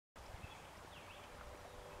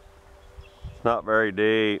It's not very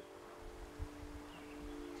deep.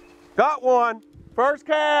 Got one. First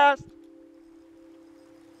cast.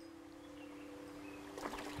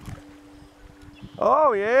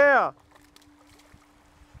 Oh yeah.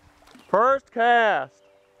 First cast.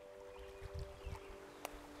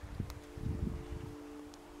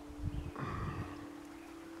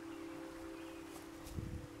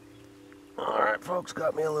 All right, folks,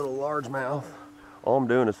 got me a little largemouth. All I'm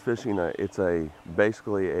doing is fishing it's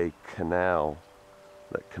basically a canal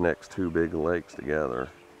that connects two big lakes together.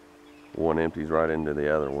 One empties right into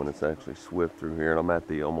the other one. It's actually swift through here, and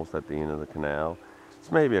I'm almost at the end of the canal.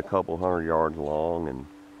 It's maybe a couple 100 yards long and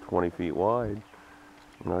 20 feet wide.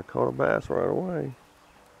 And I caught a bass right away.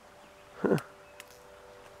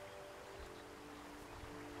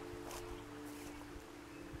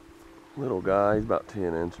 Little guy, he's about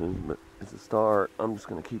 10 inches, but it's a start. I'm just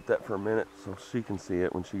gonna keep that for a minute so she can see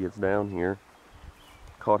it when she gets down here.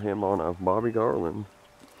 Caught him on a Bobby Garland.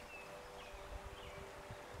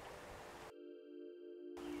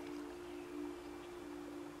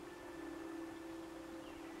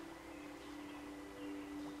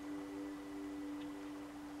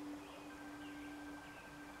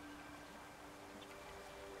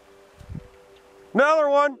 Another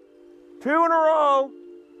one, 2 in a row.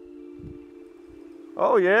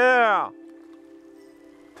 Oh yeah,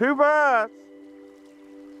 2 bass.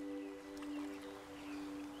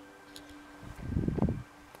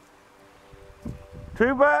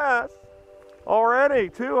 Two bass already,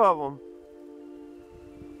 2 of them.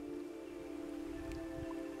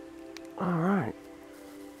 All right.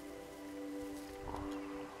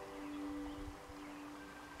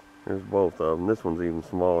 There's both of them. This one's even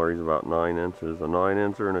smaller. He's about 9 inches. A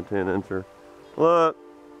 9-incher and a 10-incher. Look.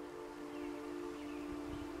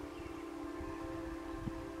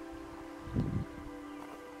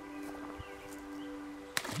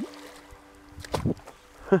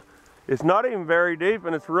 It's not even very deep,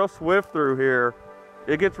 and it's real swift through here.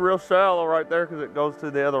 It gets real shallow right there because it goes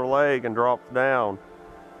to the other leg and drops down.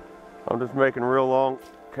 I'm just making real long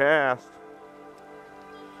casts.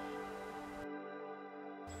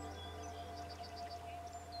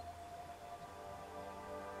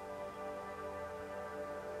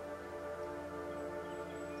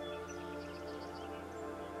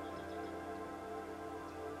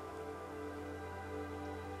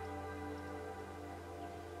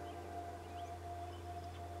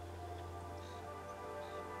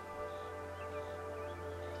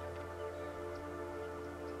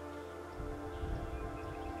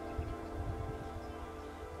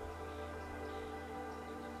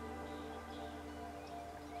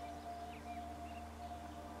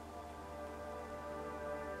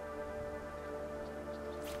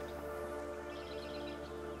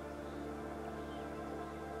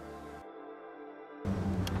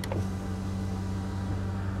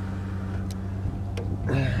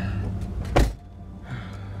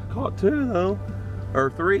 Caught 2 though,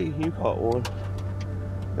 or 3. You caught 1.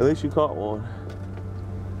 At least you caught 1.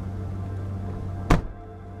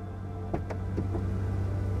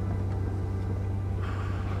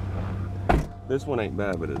 This one ain't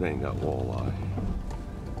bad, but it ain't got walleye.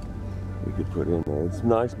 We could put in there. It's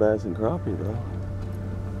nice bass and crappie though.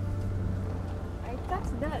 I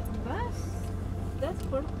touched that bass. That's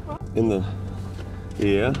for crappie. In the,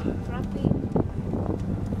 yeah. Crappie.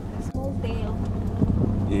 A small tail.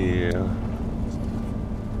 Yeah.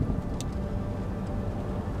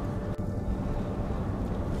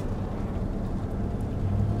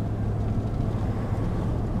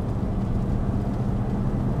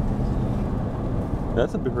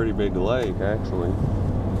 That's a pretty big lake, actually.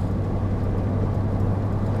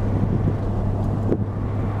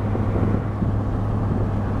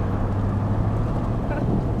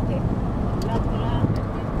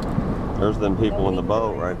 There's them people in the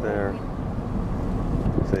boat right there.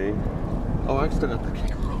 See? Oh, I still got the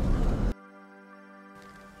camera.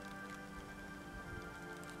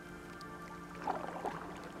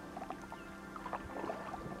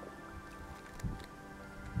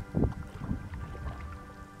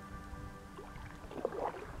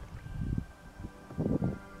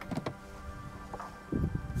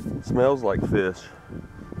 Smells like fish.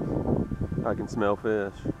 I can smell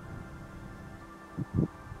fish.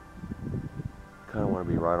 Kind of want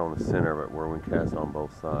to be right on the center of it where we can cast on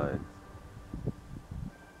both sides.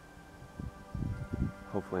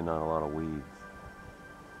 Hopefully not a lot of weeds.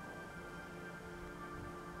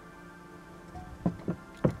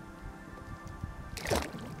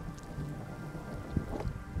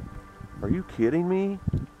 Are you kidding me?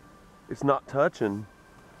 It's not touching.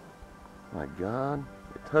 My God,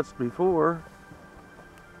 it touched before.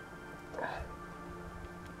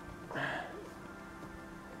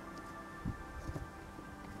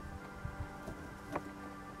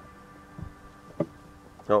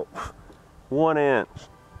 Oh, 1 inch.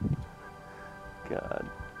 God.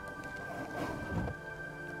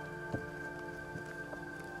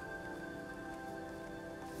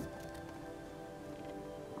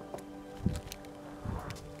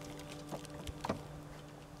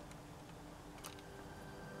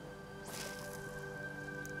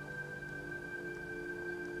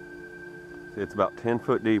 It's about 10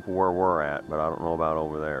 foot deep where we're at, but I don't know about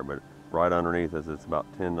over there. But right underneath us, it's about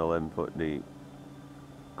 10 to 11 foot deep,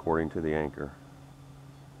 according to the anchor.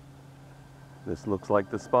 This looks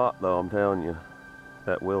like the spot, though, I'm telling you.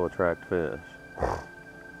 That will attract fish.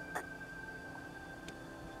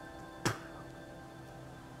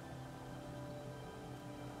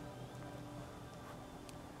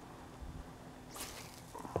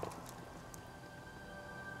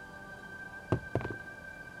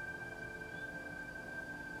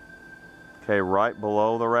 Okay, right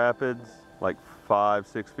below the rapids, like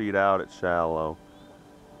 5-6 feet out, it's shallow,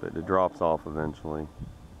 but it drops off eventually.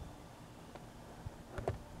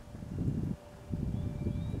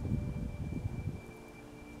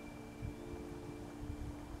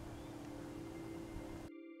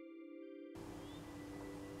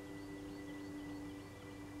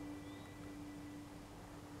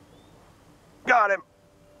 Got him!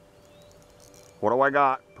 What do I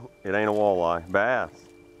got? It ain't a walleye. Bass.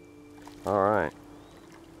 All right.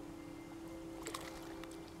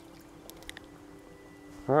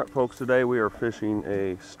 All right, folks, today we are fishing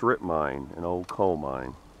a strip mine, an old coal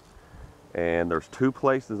mine. And there's 2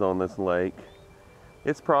 places on this lake.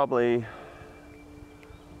 It's probably,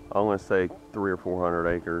 I'm gonna say 300 or 400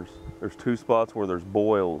 acres. There's 2 spots where there's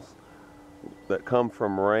boils that come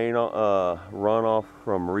from rain, runoff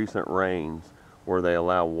from recent rains, where they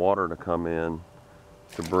allow water to come in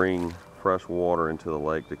to bring fresh water into the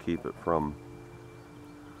lake to keep it from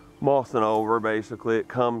mossing over. Basically, it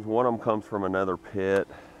comes, one of them comes from another pit,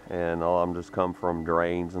 and all of them just come from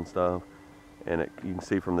drains and stuff. And you can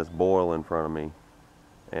see from this boil in front of me,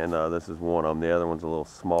 and this is one of them. The other one's a little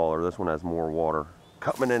smaller. This one has more water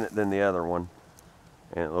coming in it than the other one,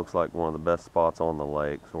 and it looks like one of the best spots on the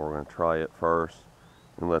lake. So we're going to try it first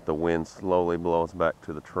and let the wind slowly blow us back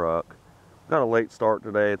to the truck. Got a late start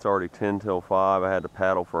today. It's already 10 till 5. I had to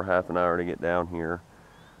paddle for half an hour to get down here.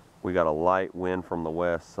 We got a light wind from the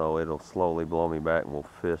west, so it'll slowly blow me back, and we'll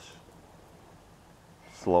fish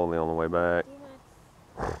slowly on the way back.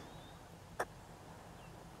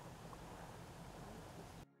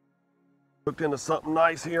 Hooked into something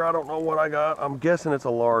nice here. I don't know what I got. I'm guessing it's a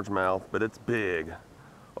largemouth, but it's big.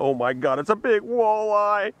 Oh my God, it's a big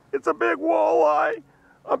walleye. It's a big walleye.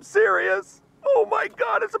 I'm serious. Oh my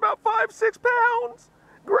God, it's about 5-6 pounds.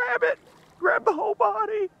 Grab it. Grab the whole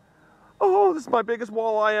body. Oh, this is my biggest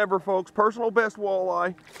walleye ever, folks. Personal best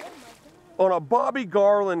walleye. On a Bobby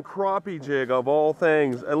Garland crappie jig, of all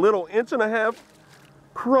things. A little 1.5 inch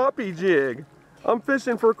crappie jig. I'm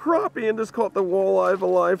fishing for crappie and just caught the walleye of a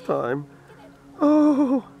lifetime.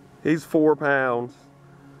 Oh, he's 4 pounds.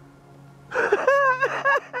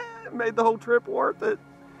 Made the whole trip worth it.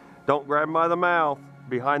 Don't grab him by the mouth.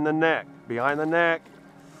 Behind the neck. Behind the neck.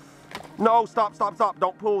 No, stop, stop, stop.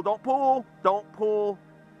 Don't pull, don't pull, don't pull.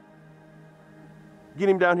 Get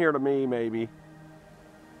him down here to me, maybe.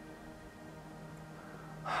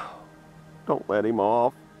 Don't let him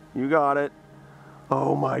off. You got it.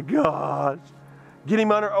 Oh my gosh. Get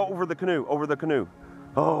him under, over the canoe, over the canoe.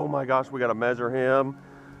 Oh my gosh, we gotta measure him.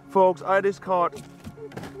 Folks, I just caught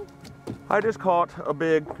a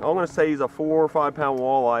big, I'm gonna say he's a 4 or 5 pound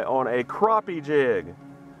walleye on a crappie jig.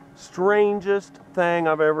 Strangest thing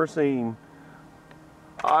I've ever seen.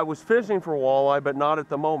 I was fishing for walleye, but not at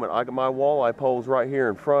the moment. I got my walleye poles right here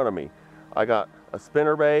in front of me. I got a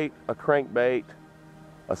spinnerbait, a crankbait,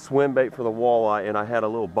 a swim bait for the walleye, and I had a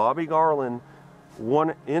little Bobby Garland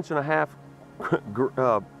 1.5 inch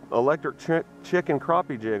electric chicken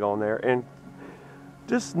crappie jig on there, and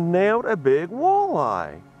just nailed a big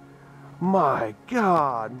walleye. My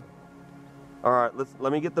God. All right,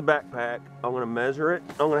 let me get the backpack. I'm gonna measure it.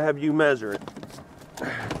 I'm gonna have you measure it.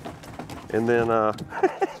 And then, oh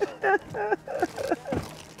God.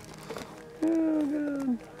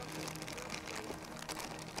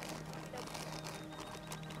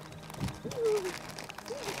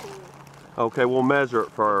 Okay, we'll measure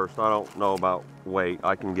it first. I don't know about weight.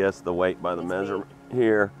 I can guess the weight by the measurement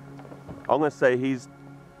here. I'm gonna say he's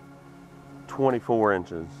 24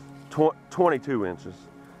 inches, 22 inches.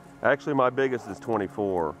 Actually, my biggest is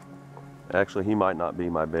 24. Actually, he might not be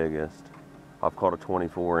my biggest. I've caught a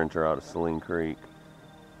 24 incher out of Saline Creek.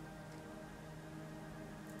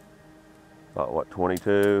 About what,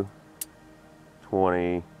 22,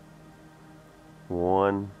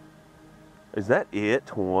 21, Is that it,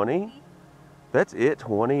 20? That's it,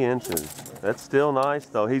 20 inches. That's still nice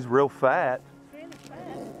though. He's real fat. Really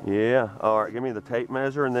fast. Yeah. All right, give me the tape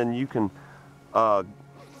measure and then you can,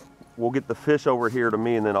 we'll get the fish over here to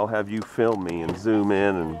me and then I'll have you film me and zoom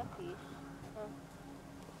in and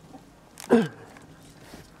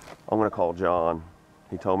I'm gonna call John.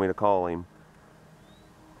 He told me to call him.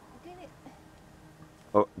 Did it?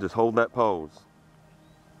 Oh, just hold that pose.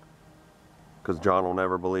 Because John will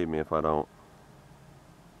never believe me if I don't.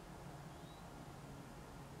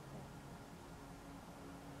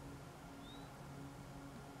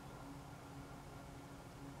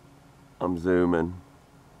 I'm zooming.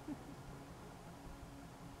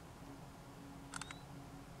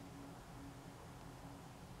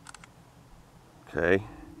 Okay,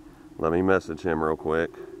 let me message him real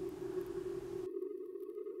quick.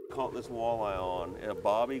 Caught this walleye on a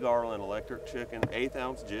Bobby Garland electric chicken 1/8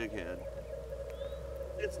 ounce jig head.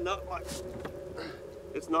 It's not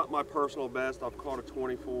my personal best. I've caught a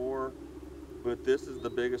 24, but this is the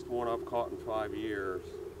biggest one I've caught in 5 years.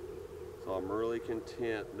 So I'm really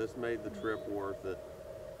content. This made the trip worth it.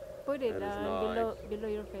 Put it That is nice. below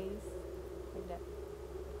your face. Like that.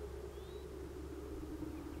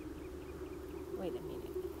 Wait a minute.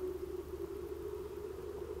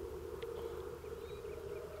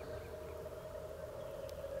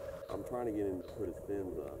 I'm trying to get him to put his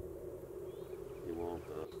fins up. He won't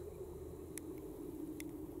though.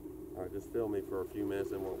 All right, just film me for a few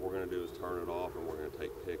minutes and what we're gonna do is turn it off and we're gonna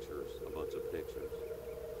take pictures, a bunch of pictures.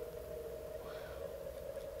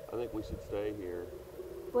 I think we should stay here.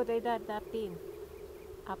 Put it that pin.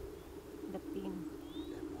 Up the pin.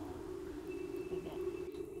 Like that.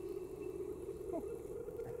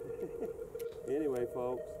 Anyway,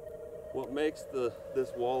 folks, what makes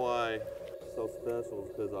this walleye so special is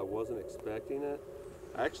because I wasn't expecting it.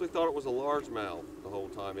 I actually thought it was a largemouth the whole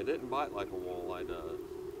time. It didn't bite like a walleye does.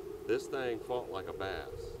 This thing fought like a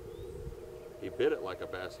bass. He bit it like a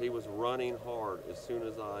bass. He was running hard as soon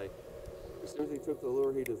as he took the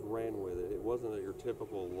lure, he just ran with it. It wasn't your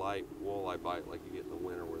typical light walleye bite like you get in the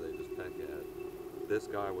winter where they just peck at it. This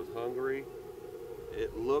guy was hungry.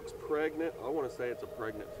 It looks pregnant. I want to say it's a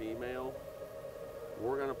pregnant female.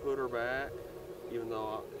 We're gonna put her back, even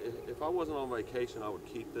though if I wasn't on vacation, I would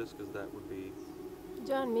keep this because that would be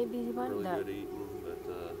John, maybe you want really that. good eating. But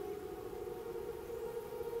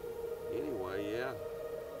anyway, yeah,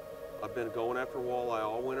 I've been going after walleye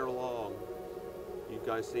all winter long. You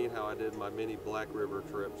guys seen how I did my mini Black River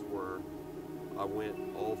trips where I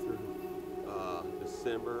went all through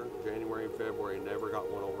December, January, and February, never got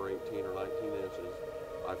one over 18 or 19 inches.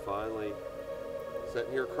 I finally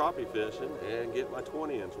sitting here crappie fishing and get my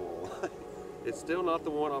 20-inch walleye. It's still not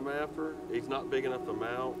the one I'm after. He's not big enough to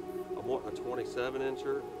mount. I'm wanting a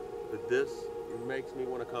 27-incher, but this makes me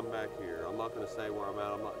want to come back here. I'm not going to say where I'm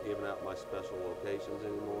at. I'm not giving out my special locations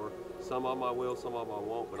anymore. Some of them I will, some of them I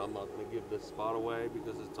won't, but I'm not going to give this spot away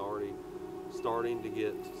because it's already starting to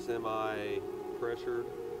get semi-pressured.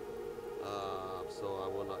 So I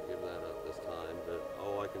will not give that up this time, but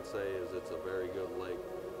all I can say is it's a very good lake.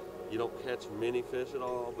 You don't catch many fish at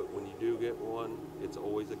all, but when you do get one, it's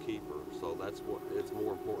always a keeper. So that's what it's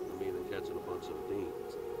more important to me than catching a bunch of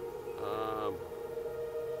deans. All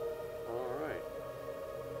right.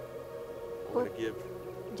 I'm going to give,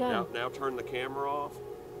 now turn the camera off,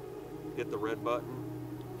 hit the red button.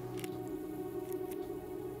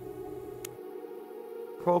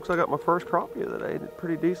 Folks, I got my first crappie of the day, a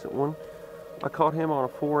pretty decent one. I caught him on a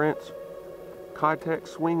 4-inch Kitech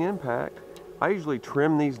swing impact. I usually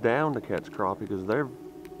trim these down to catch crappie because they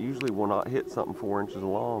usually will not hit something 4 inches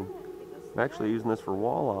long. I'm actually using this for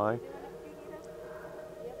walleye.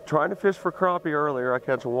 Trying to fish for crappie earlier, I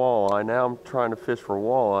catch a walleye. Now I'm trying to fish for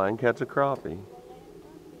walleye and catch a crappie.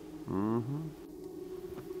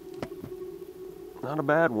 Not a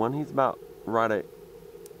bad one. He's about right at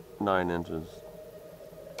 9 inches.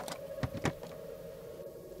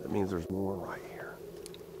 That means there's more right here.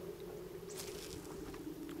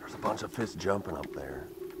 There's a bunch of fish jumping up there.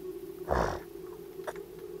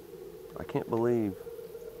 I can't believe.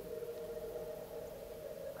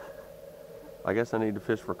 I guess I need to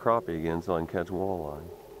fish for crappie again so I can catch walleye.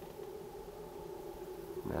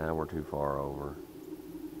 Nah, we're too far over.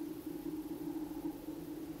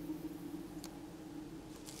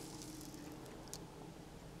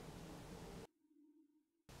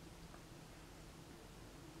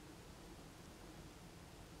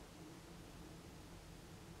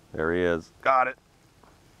 There he is. Got it.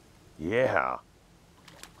 Yeah.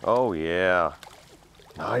 Oh yeah.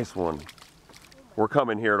 Nice one. We're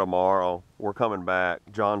coming here tomorrow. We're coming back.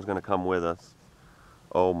 John's gonna come with us.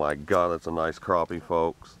 Oh my God, that's a nice crappie,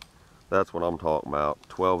 folks. That's what I'm talking about.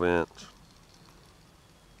 12-inch.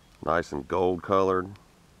 Nice and gold colored.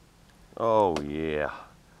 Oh yeah.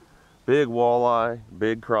 Big walleye,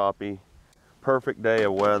 big crappie. Perfect day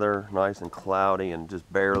of weather, nice and cloudy and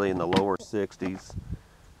just barely in the lower 60s.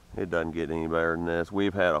 It doesn't get any better than this.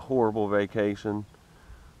 We've had a horrible vacation,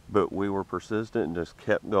 but we were persistent and just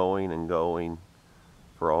kept going and going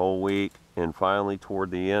for a whole week. And finally,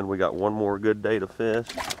 toward the end, we got one more good day to fish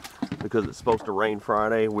because it's supposed to rain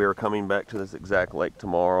Friday. We are coming back to this exact lake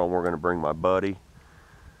tomorrow, and we're going to bring my buddy.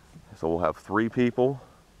 So we'll have 3 people.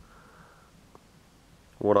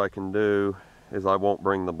 What I can do is I won't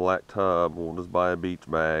bring the black tub. We'll just buy a beach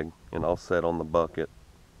bag and I'll set on the bucket.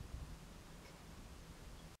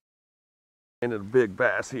 And a big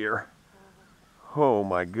bass here. Oh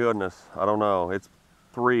my goodness. I don't know. It's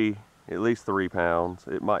at least 3 pounds.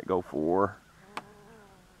 It might go 4.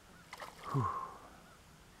 Whew.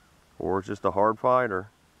 Or it's just a hard fighter.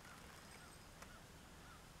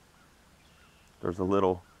 There's a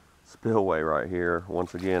little spillway right here.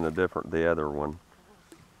 Once again, the other one.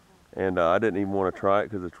 And I didn't even want to try it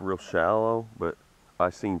because it's real shallow, but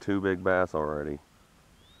I've seen 2 big bass already.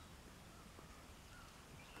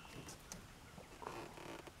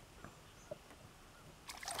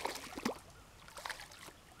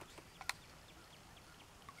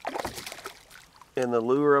 And the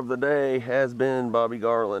lure of the day has been Bobby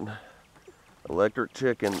Garland. Electric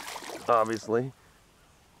chicken, obviously.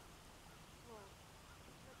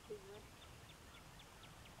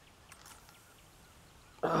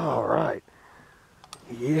 All right.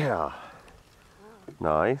 Yeah.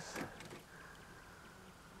 Nice.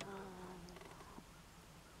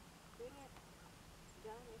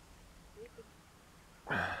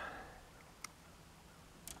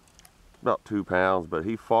 About 2 pounds, but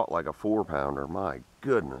he fought like a 4-pounder. My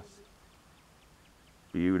goodness.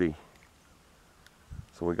 Beauty.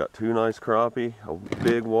 So we got 2 nice crappie, a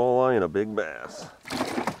big walleye, and a big bass.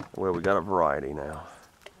 Well, we got a variety now.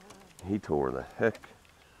 He tore the heck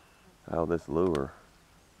out of this lure.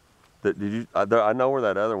 I know where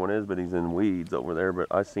that other one is, but he's in weeds over there, but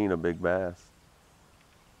I seen a big bass.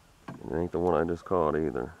 It ain't the one I just caught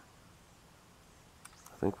either.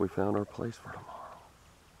 I think we found our place for tomorrow.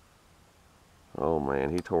 Oh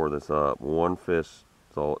man, he tore this up. 1 fish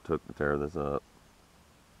is all it took to tear this up.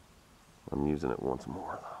 I'm using it once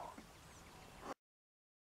more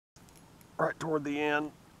though. Right toward the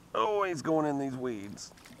end. Oh, he's going in these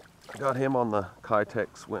weeds. I got him on the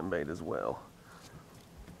Kitech swim bait as well.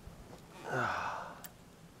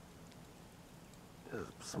 It's a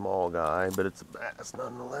small guy, but it's a bass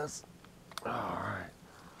nonetheless. Alright.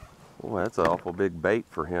 Oh, that's an awful big bait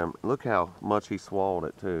for him. Look how much he swallowed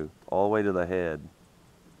it too. All the way to the head.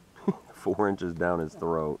 4 inches down his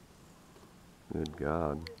throat. Good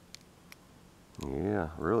God. Yeah,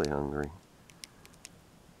 really hungry.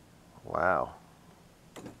 Wow.